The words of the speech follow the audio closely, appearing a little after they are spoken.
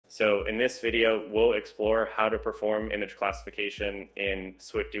So in this video, we'll explore how to perform image classification in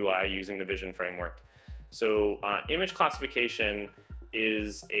SwiftUI using the Vision framework. So image classification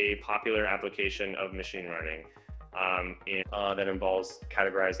is a popular application of machine learning that involves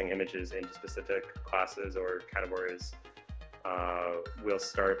categorizing images into specific classes or categories. We'll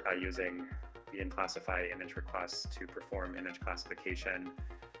start by using VNClassifyImageRequest to perform image classification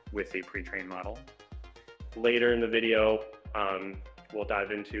with a pre-trained model. Later in the video, we'll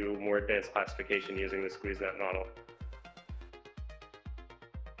dive into more advanced classification using the SqueezeNet model.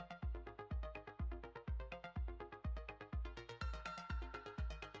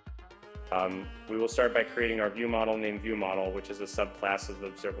 We will start by creating our view model named ViewModel, which is a subclass of the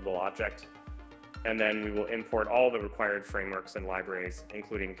observable object. And then we will import all the required frameworks and libraries,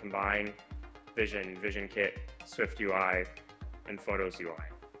 including Combine, Vision, VisionKit, SwiftUI, and PhotosUI.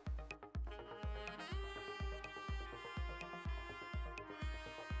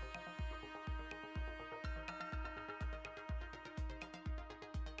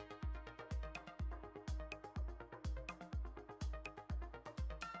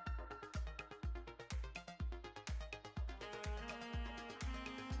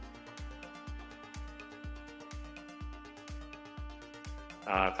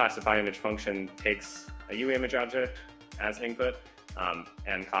 ClassifyImage function takes a UImage object as input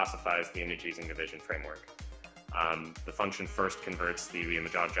and classifies the image using the Vision framework. The function first converts the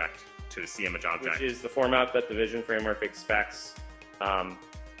UImage object to a CImage object, which is the format that the Vision framework expects. And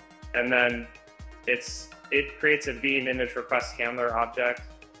then it creates a VNImageRequest handler object,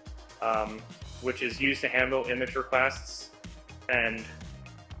 which is used to handle image requests. And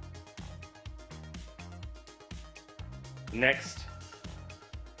next,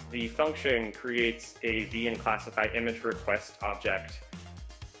 the function creates a VNClassifyImageRequest object,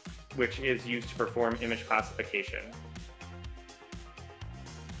 which is used to perform image classification.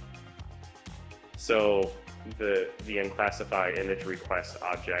 So the VNClassifyImageRequest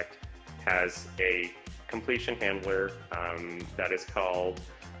object has a completion handler that is called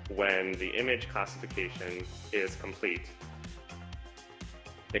when the image classification is complete.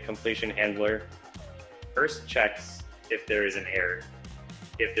 The completion handler first checks if there is an error.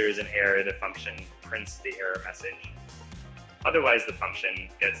 If there is an error, the function prints the error message. Otherwise, the function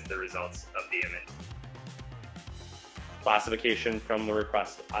gets the results of the image. Classification from the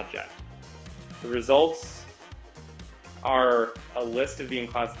request object. The results are a list of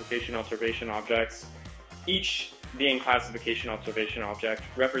VNClassification observation objects. Each VNClassification observation object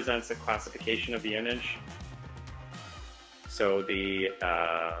represents a classification of the image. So the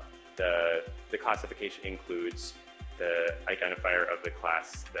classification includes the identifier of the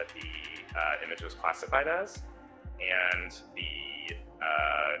class that the image was classified as, and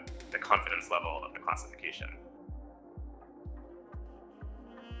the confidence level of the classification.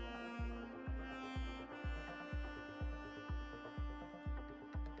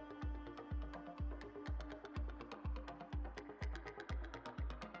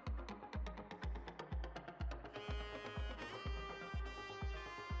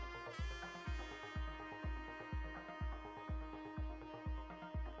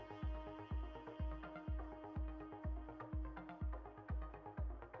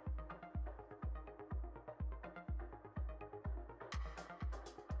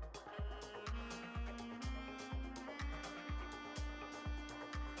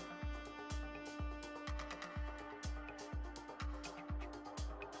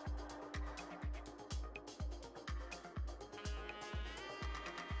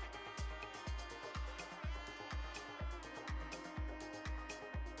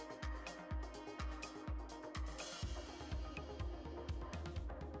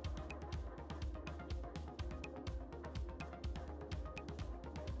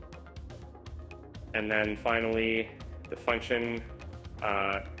 And then finally, the function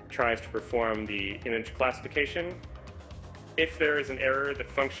tries to perform the image classification. If there is an error, the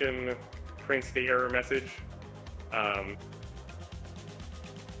function prints the error message.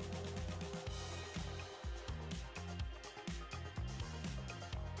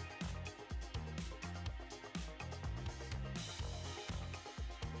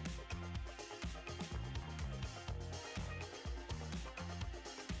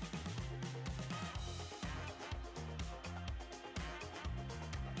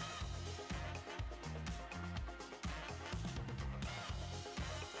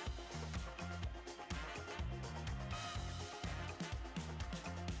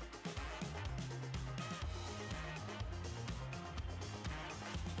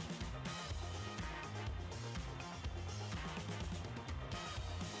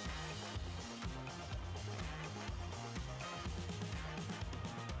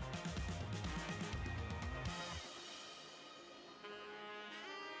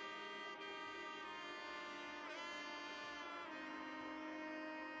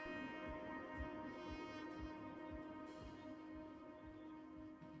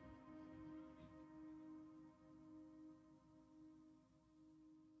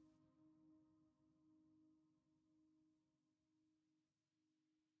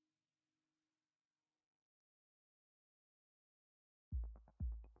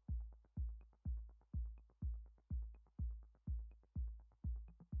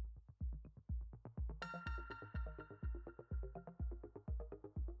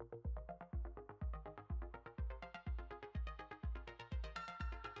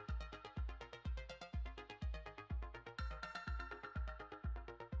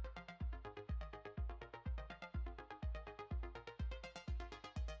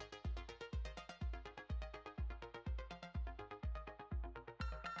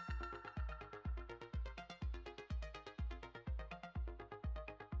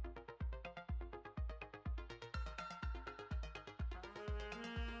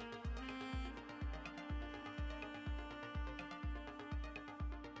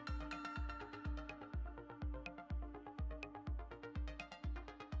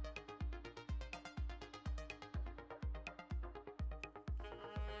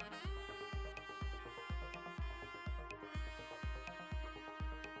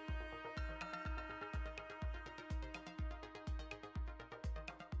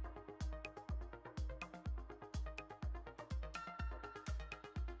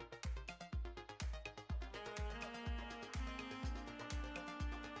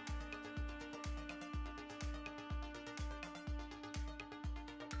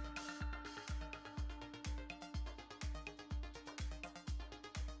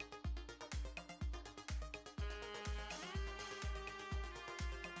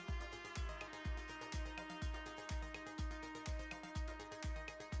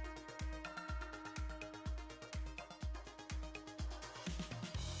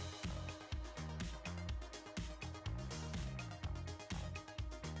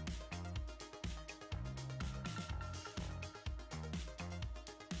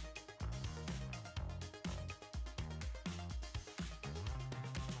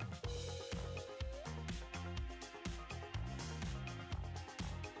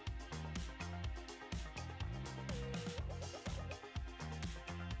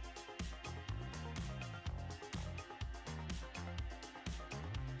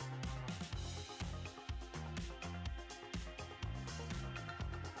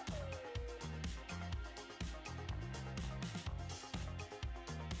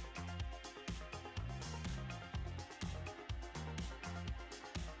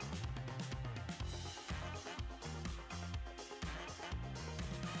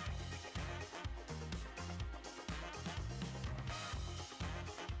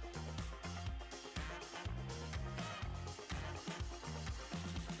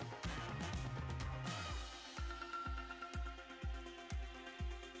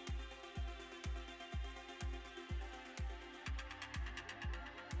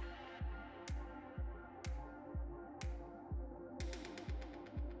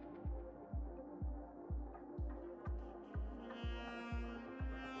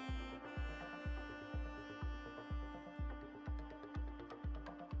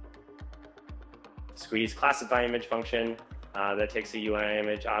 SqueezeClassifyImage function that takes a UI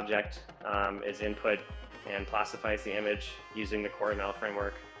image object as input and classifies the image using the Core ML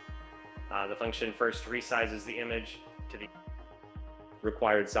framework. The function first resizes the image to the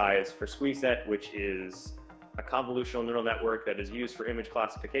required size for SqueezeNet, which is a convolutional neural network that is used for image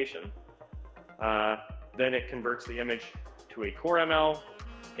classification. Then it converts the image to a Core ML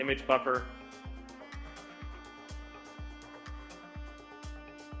image buffer.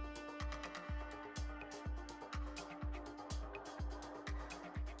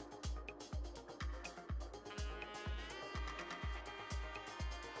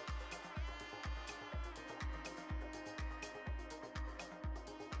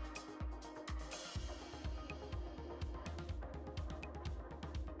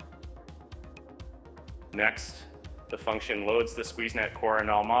 Next, the function loads the SqueezeNet Core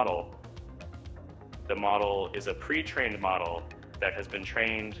ML model. The model is a pre-trained model that has been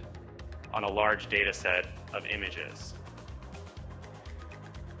trained on a large data set of images.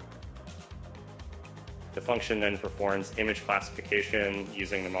 The function then performs image classification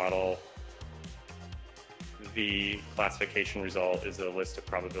using the model. The classification result is a list of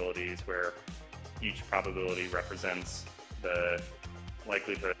probabilities where each probability represents the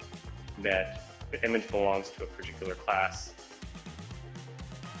likelihood that the image belongs to a particular class